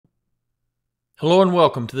Hello and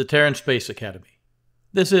welcome to the Terran Space Academy.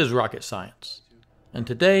 This is Rocket Science, and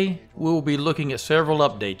today we will be looking at several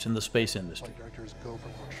updates in the space industry.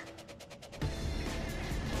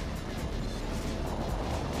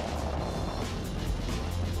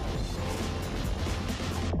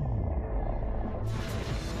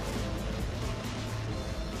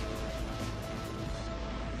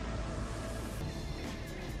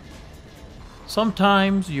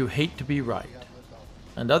 Sometimes you hate to be right,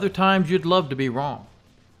 and other times you'd love to be wrong.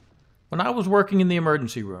 When I was working in the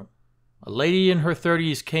emergency room, a lady in her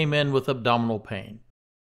 30s came in with abdominal pain.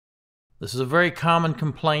 This is a very common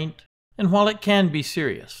complaint, and while it can be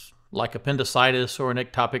serious, like appendicitis or an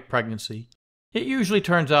ectopic pregnancy, it usually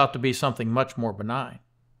turns out to be something much more benign.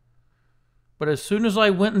 But as soon as I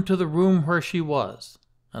went into the room where she was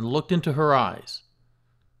and looked into her eyes,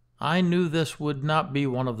 I knew this would not be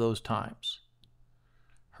one of those times.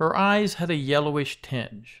 Her eyes had a yellowish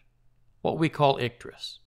tinge, what we call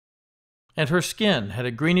icterus, and her skin had a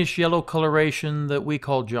greenish-yellow coloration that we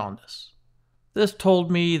call jaundice. This told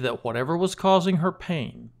me that whatever was causing her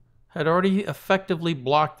pain had already effectively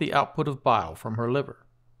blocked the output of bile from her liver.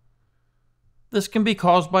 This can be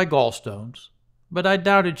caused by gallstones, but I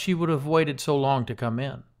doubted she would have waited so long to come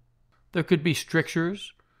in. There could be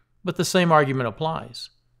strictures, but the same argument applies.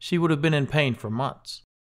 She would have been in pain for months.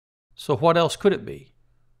 So what else could it be?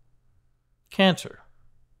 Cancer,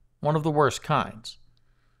 one of the worst kinds,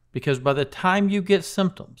 because by the time you get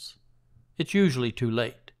symptoms, it's usually too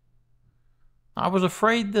late. I was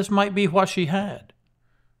afraid this might be what she had,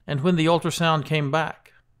 and when the ultrasound came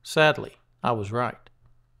back, sadly, I was right.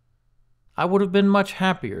 I would have been much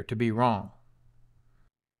happier to be wrong.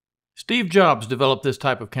 Steve Jobs developed this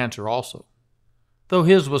type of cancer also, though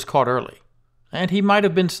his was caught early, and he might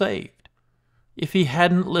have been saved if he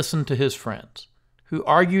hadn't listened to his friends, who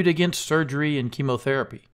argued against surgery and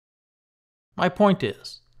chemotherapy. My point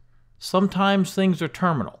is, sometimes things are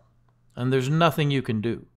terminal, and there's nothing you can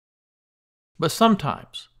do. But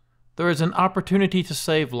sometimes, there is an opportunity to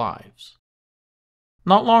save lives.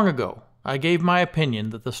 Not long ago, I gave my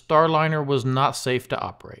opinion that the Starliner was not safe to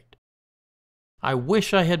operate. I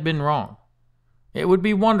wish I had been wrong. It would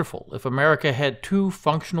be wonderful if America had 2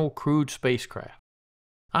 functional crewed spacecraft.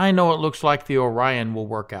 I know it looks like the Orion will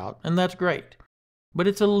work out, and that's great. But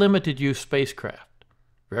it's a limited-use spacecraft,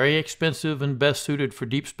 very expensive and best suited for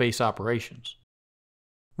deep space operations.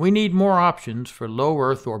 We need more options for low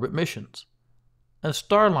Earth orbit missions. A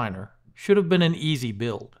Starliner should have been an easy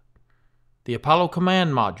build. The Apollo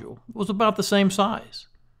Command Module was about the same size.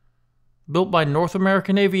 Built by North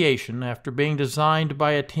American Aviation after being designed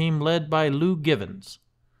by a team led by Lou Givens.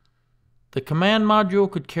 The Command Module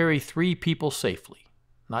could carry 3 people safely,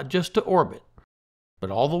 not just to orbit, but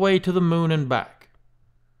all the way to the Moon and back.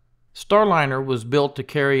 Starliner was built to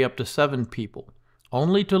carry up to 7 people,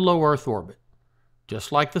 only to low Earth orbit,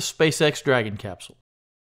 just like the SpaceX Dragon capsule.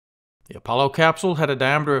 The Apollo capsule had a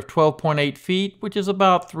diameter of 12.8 feet, which is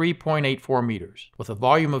about 3.84 meters, with a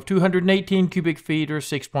volume of 218 cubic feet or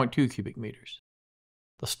 6.2 cubic meters.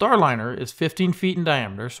 The Starliner is 15 feet in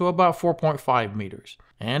diameter, so about 4.5 meters,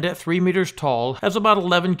 and at 3 meters tall has about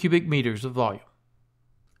 11 cubic meters of volume.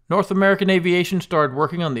 North American Aviation started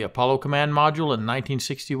working on the Apollo Command Module in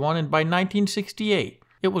 1961, and by 1968,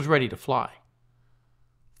 it was ready to fly.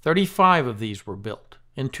 35 of these were built,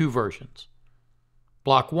 in 2 versions.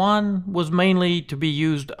 Block 1 was mainly to be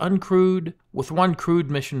used uncrewed, with 1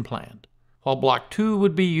 crewed mission planned, while Block 2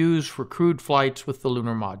 would be used for crewed flights with the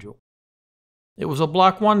lunar module. It was a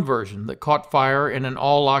Block 1 version that caught fire in an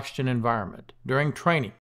all-oxygen environment during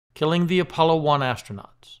training, killing the Apollo 1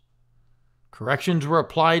 astronauts. Corrections were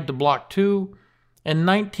applied to Block 2, and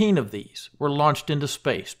 19 of these were launched into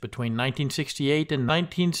space between 1968 and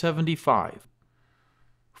 1975.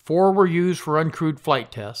 4 were used for uncrewed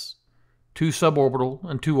flight tests, 2 suborbital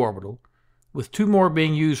and 2 orbital, with 2 more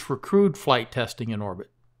being used for crewed flight testing in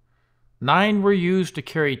orbit. 9 were used to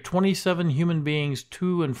carry 27 human beings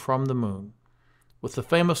to and from the Moon, with the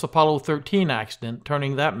famous Apollo 13 accident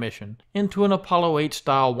turning that mission into an Apollo 8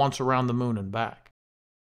 style once around the Moon and back.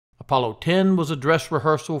 Apollo 10 was a dress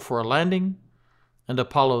rehearsal for a landing, and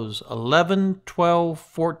Apollos 11, 12,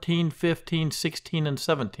 14, 15, 16, and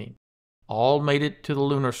 17 all made it to the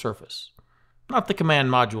lunar surface. Not the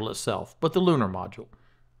command module itself, but the lunar module,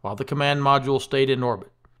 while the command module stayed in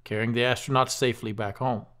orbit, carrying the astronauts safely back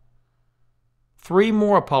home. 3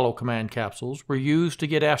 more Apollo command capsules were used to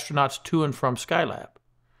get astronauts to and from Skylab,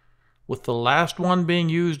 with the last one being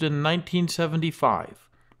used in 1975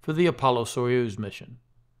 for the Apollo-Soyuz mission.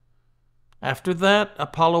 After that,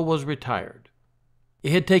 Apollo was retired.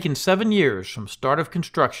 It had taken 7 years from start of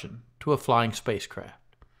construction to a flying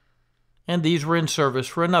spacecraft. and these were in service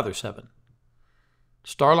for another 7.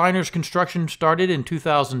 Starliner's construction started in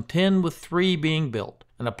 2010 with 3 being built,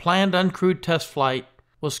 and a planned uncrewed test flight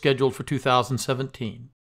was scheduled for 2017.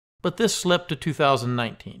 But this slipped to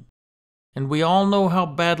 2019, and we all know how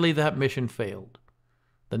badly that mission failed.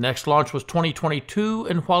 The next launch was 2022,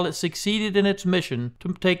 and while it succeeded in its mission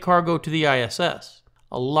to take cargo to the ISS,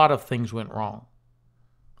 a lot of things went wrong.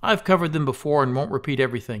 I've covered them before and won't repeat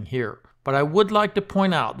everything here, but I would like to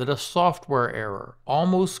point out that a software error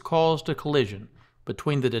almost caused a collision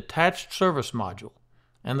between the detached service module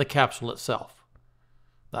and the capsule itself.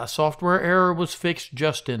 That software error was fixed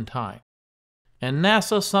just in time, and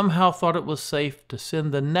NASA somehow thought it was safe to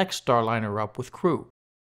send the next Starliner up with crew.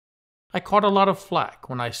 I caught a lot of flack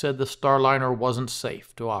when I said the Starliner wasn't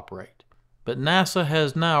safe to operate, but NASA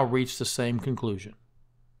has now reached the same conclusion.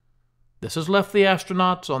 This has left the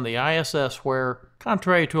astronauts on the ISS where,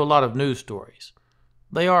 contrary to a lot of news stories,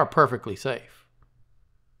 they are perfectly safe.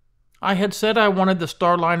 I had said I wanted the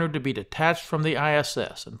Starliner to be detached from the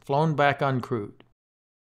ISS and flown back uncrewed.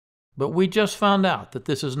 But we just found out that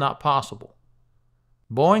this is not possible.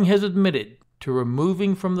 Boeing has admitted to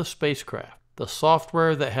removing from the spacecraft the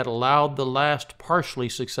software that had allowed the last partially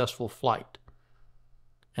successful flight,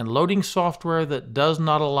 and loading software that does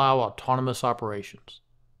not allow autonomous operations.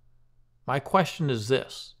 My question is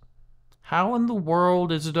this: how in the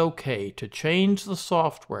world is it okay to change the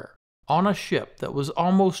software on a ship that was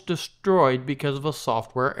almost destroyed because of a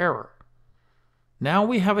software error? Now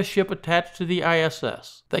we have a ship attached to the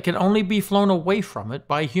ISS that can only be flown away from it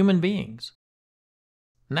by human beings.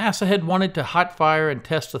 NASA had wanted to hot fire and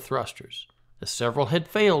test the thrusters, as several had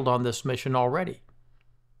failed on this mission already.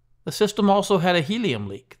 The system also had a helium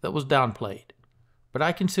leak that was downplayed, but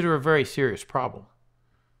I consider a very serious problem.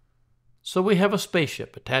 So we have a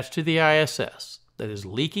spaceship attached to the ISS that is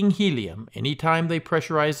leaking helium anytime they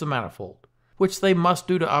pressurize the manifold, which they must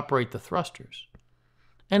do to operate the thrusters,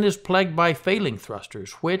 and is plagued by failing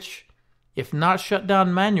thrusters which, if not shut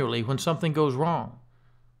down manually when something goes wrong,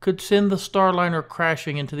 could send the Starliner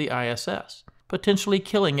crashing into the ISS, potentially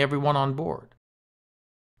killing everyone on board.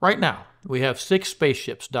 Right now, we have 6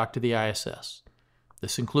 spaceships docked to the ISS.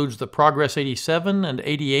 This includes the Progress 87 and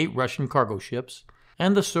 88 Russian cargo ships,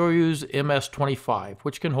 and the Soyuz MS-25,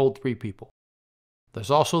 which can hold 3 people. There's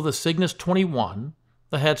also the Cygnus 21,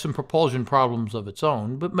 that had some propulsion problems of its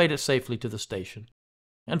own, but made it safely to the station.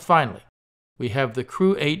 And finally, we have the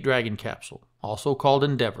Crew 8 Dragon capsule, also called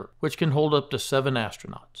Endeavour, which can hold up to 7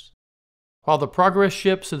 astronauts. While the Progress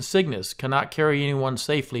ships and Cygnus cannot carry anyone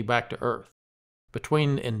safely back to Earth,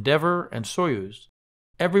 between Endeavour and Soyuz,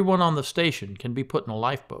 everyone on the station can be put in a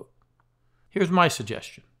lifeboat. Here's my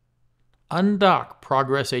suggestion. Undock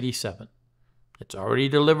Progress 87. It's already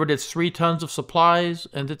delivered its 3 tons of supplies,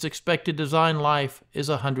 and its expected design life is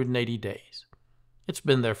 180 days. It's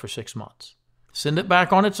been there for 6 months. Send it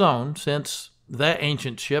back on its own, since that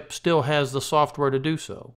ancient ship still has the software to do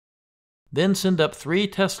so. Then send up 3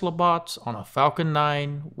 Tesla bots on a Falcon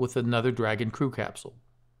 9 with another Dragon crew capsule.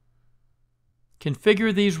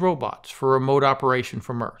 Configure these robots for remote operation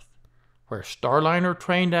from Earth, where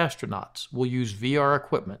Starliner-trained astronauts will use VR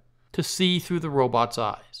equipment to see through the robot's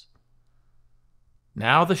eyes.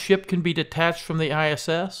 Now the ship can be detached from the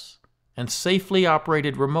ISS and safely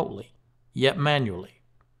operated remotely, yet manually.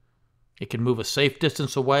 It can move a safe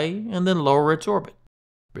distance away and then lower its orbit,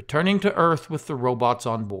 returning to Earth with the robots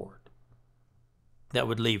on board. That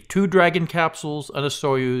would leave 2 Dragon capsules and a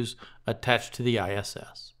Soyuz attached to the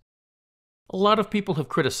ISS. A lot of people have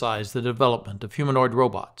criticized the development of humanoid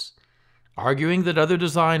robots, arguing that other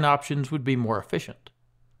design options would be more efficient.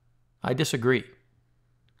 I disagree.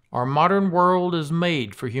 Our modern world is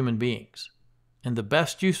made for human beings, and the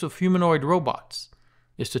best use of humanoid robots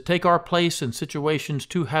is to take our place in situations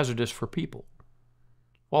too hazardous for people.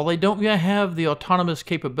 While they don't yet have the autonomous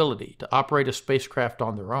capability to operate a spacecraft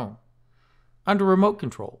on their own, under remote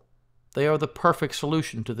control, they are the perfect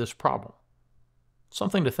solution to this problem.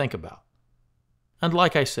 Something to think about. And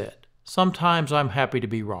like I said, sometimes I'm happy to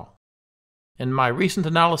be wrong. In my recent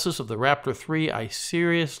analysis of the Raptor 3, I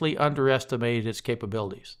seriously underestimated its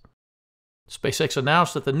capabilities. SpaceX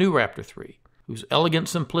announced that the new Raptor 3, whose elegant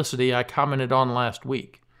simplicity I commented on last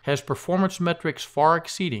week, has performance metrics far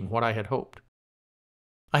exceeding what I had hoped.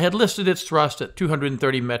 I had listed its thrust at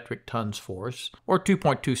 230 metric tons force, or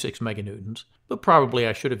 2.26 meganewtons, but probably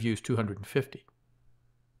I should have used 250.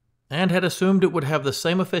 And had assumed it would have the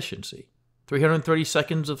same efficiency, 330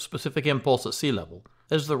 seconds of specific impulse at sea level,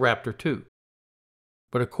 as the Raptor 2.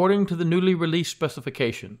 But according to the newly released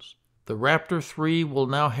specifications, the Raptor 3 will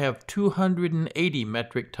now have 280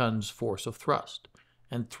 metric tons force of thrust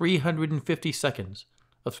and 350 seconds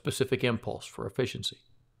of specific impulse for efficiency.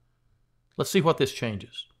 Let's see what this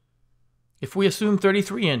changes. If we assume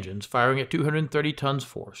 33 engines firing at 230 tons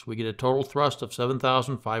force, we get a total thrust of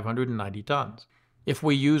 7,590 tons. If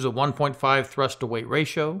we use a 1.5 thrust-to-weight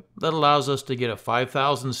ratio, that allows us to get a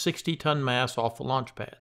 5,060 ton mass off the launch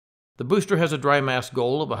pad. The booster has a dry mass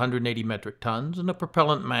goal of 180 metric tons and a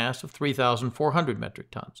propellant mass of 3,400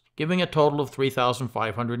 metric tons, giving a total of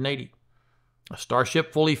 3,580. A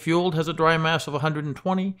Starship fully fueled has a dry mass of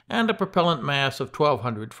 120 and a propellant mass of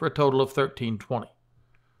 1,200 for a total of 1,320,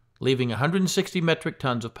 leaving 160 metric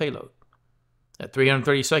tons of payload. At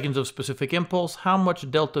 330 seconds of specific impulse, how much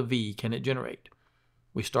delta V can it generate?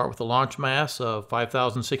 We start with a launch mass of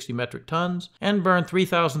 5,060 metric tons and burn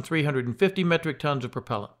 3,350 metric tons of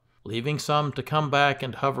propellant, leaving some to come back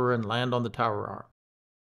and hover and land on the tower arm.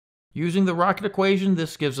 Using the rocket equation,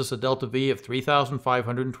 this gives us a delta V of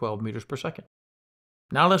 3,512 meters per second.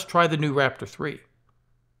 Now let's try the new Raptor 3.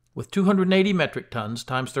 With 280 metric tons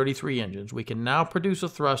times 33 engines, we can now produce a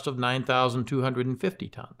thrust of 9,250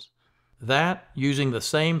 tons. That, using the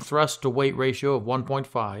same thrust-to-weight ratio of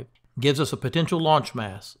 1.5, gives us a potential launch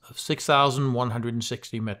mass of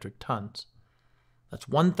 6,160 metric tons. That's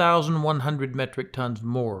 1,100 metric tons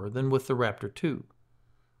more than with the Raptor 2.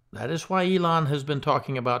 That is why Elon has been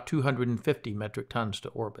talking about 250 metric tons to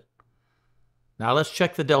orbit. Now let's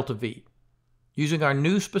check the delta V. Using our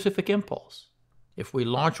new specific impulse, if we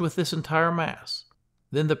launch with this entire mass,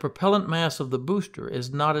 then the propellant mass of the booster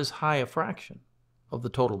is not as high a fraction of the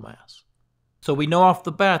total mass. So we know off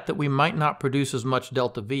the bat that we might not produce as much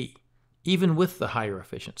delta V, even with the higher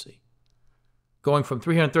efficiency. Going from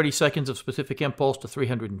 330 seconds of specific impulse to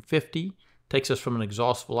 350 takes us from an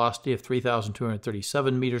exhaust velocity of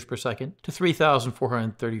 3,237 meters per second to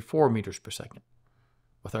 3,434 meters per second.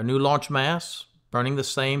 With our new launch mass, burning the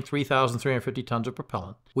same 3,350 tons of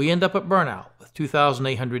propellant, we end up at burnout with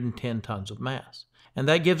 2,810 tons of mass, and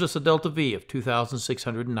that gives us a delta V of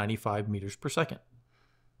 2,695 meters per second,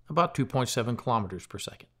 about 2.7 kilometers per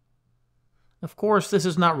second. Of course, this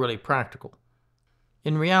is not really practical.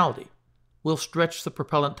 In reality, we'll stretch the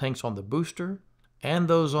propellant tanks on the booster and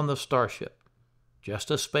those on the Starship,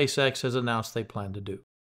 just as SpaceX has announced they plan to do.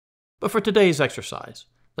 But for today's exercise,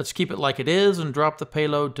 let's keep it like it is and drop the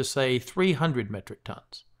payload to, say, 300 metric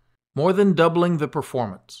tons, more than doubling the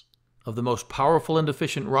performance of the most powerful and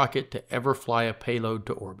efficient rocket to ever fly a payload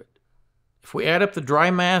to orbit. If we add up the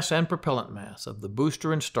dry mass and propellant mass of the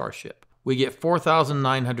booster and Starship, we get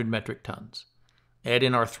 4,900 metric tons. Add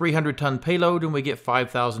in our 300-ton payload and we get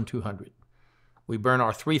 5,200. We burn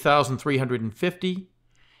our 3,350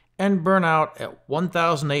 and burn out at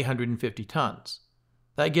 1,850 tons.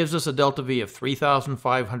 That gives us a delta V of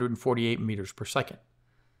 3,548 meters per second,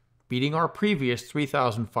 beating our previous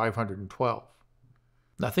 3,512.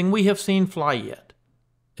 Nothing we have seen fly yet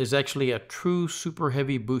is actually a true super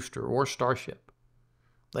heavy booster or Starship.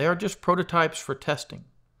 They are just prototypes for testing.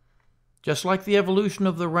 Just like the evolution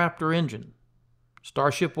of the Raptor engine,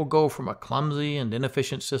 Starship will go from a clumsy and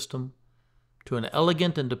inefficient system to an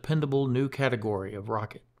elegant and dependable new category of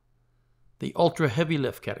rocket, the ultra heavy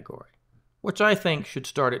lift category, which I think should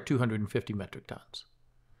start at 250 metric tons.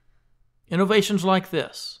 Innovations like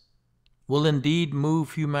this will indeed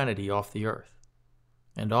move humanity off the Earth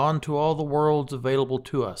and on to all the worlds available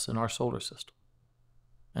to us in our solar system,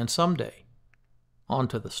 and someday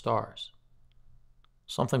onto the stars.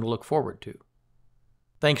 Something to look forward to.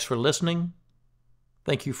 Thanks for listening.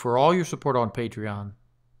 Thank you for all your support on Patreon,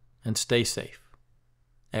 and stay safe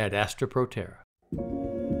at Astra Pro Terra.